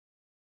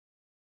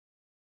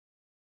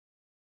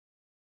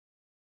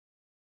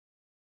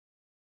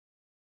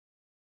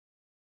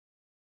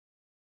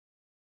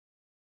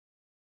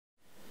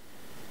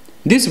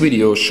This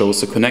video shows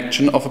the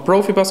connection of a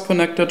Profibus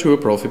connector to a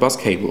Profibus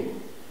cable.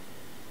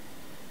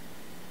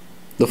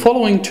 The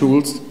following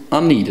tools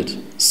are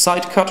needed: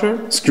 side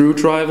cutter,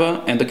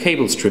 screwdriver and a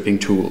cable stripping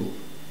tool.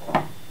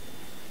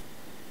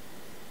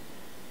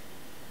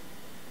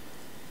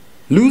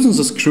 Loosen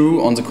the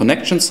screw on the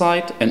connection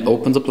side and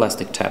open the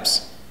plastic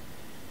tabs.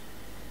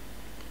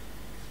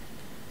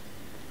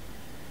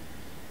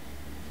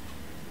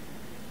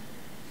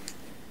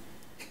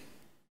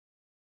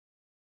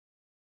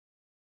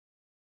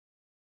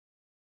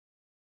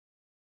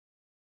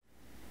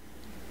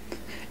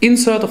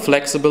 Insert a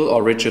flexible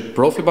or rigid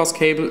Profibus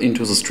cable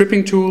into the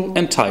stripping tool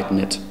and tighten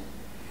it.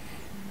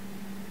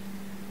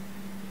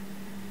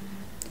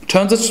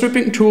 Turn the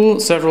stripping tool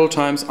several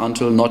times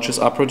until notches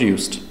are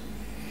produced.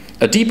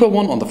 A deeper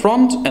one on the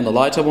front and a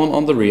lighter one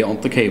on the rear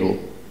of the cable.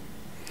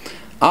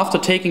 After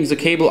taking the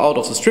cable out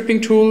of the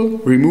stripping tool,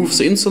 remove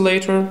the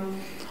insulator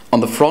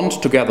on the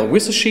front together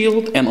with the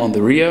shield and on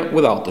the rear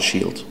without the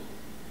shield.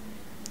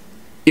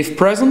 If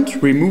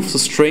present, remove the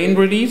strain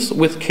reliefs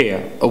with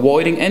care,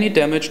 avoiding any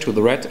damage to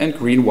the red and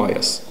green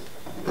wires.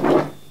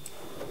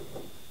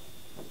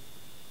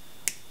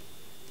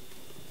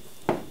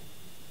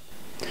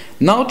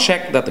 Now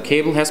check that the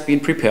cable has been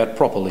prepared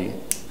properly.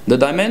 The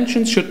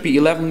dimensions should be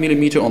 11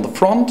 mm on the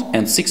front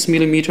and 6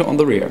 mm on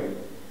the rear.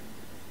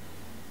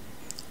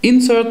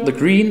 Insert the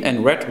green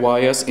and red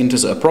wires into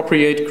the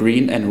appropriate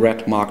green and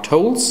red marked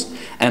holes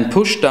and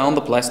push down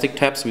the plastic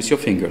tabs with your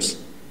fingers.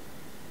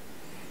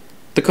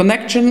 The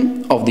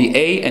connection of the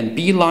A and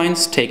B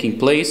lines taking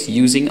place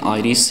using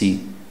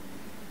IDC.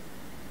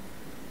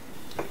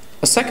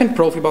 A second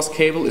Profibus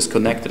cable is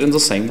connected in the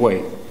same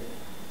way.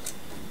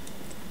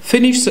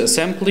 Finish the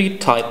assembly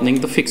tightening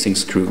the fixing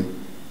screw.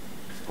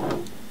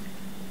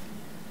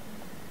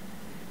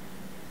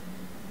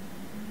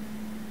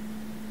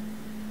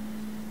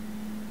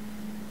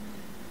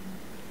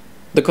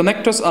 The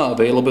connectors are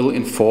available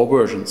in 4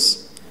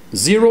 versions: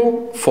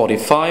 0,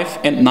 45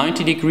 and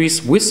 90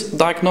 degrees with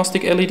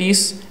diagnostic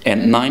LEDs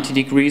and 90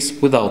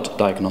 degrees without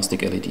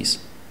diagnostic LEDs.